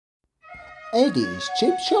Eddy's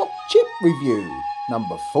Chip Shop Chip Review,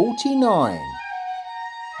 number 49.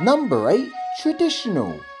 Number 8,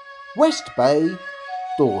 Traditional, West Bay,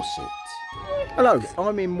 Dorset. Hello,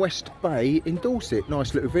 I'm in West Bay in Dorset,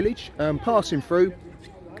 nice little village. Passing through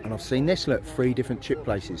and I've seen this, look, 3 different chip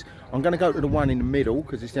places. I'm going to go to the one in the middle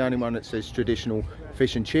because it's the only one that says traditional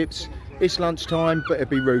fish and chips. It's lunchtime, but it'd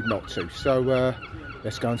be rude not to. So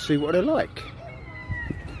let's go and see what they're like.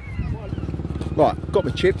 Right, got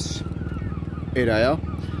my chips. Here they are.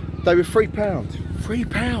 They were £3.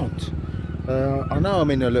 £3. I know I'm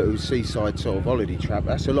in a little seaside sort of holiday trap.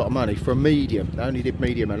 That's a lot of money for a medium. They only did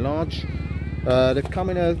medium and large. They've come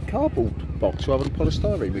in a cardboard box rather than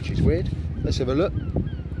polystyrene, which is weird. Let's have a look.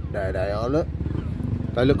 There they are, look.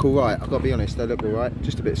 They look alright, I've got to be honest, they look alright.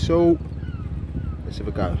 Just a bit of salt. Let's have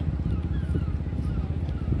a go.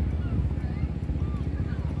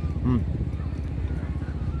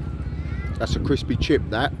 That's a crispy chip,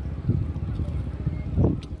 that.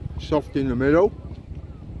 Soft in the middle.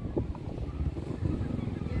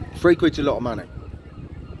 £3's a lot of money.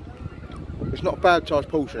 It's not a bad sized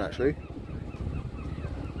portion actually.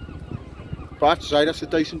 But I have to say that's a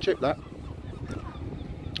decent chip, that.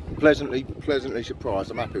 Pleasantly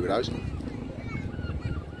surprised. I'm happy with those.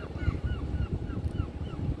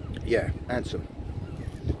 Yeah, handsome.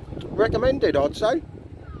 Recommended, I'd say.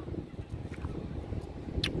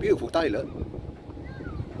 Beautiful day, look.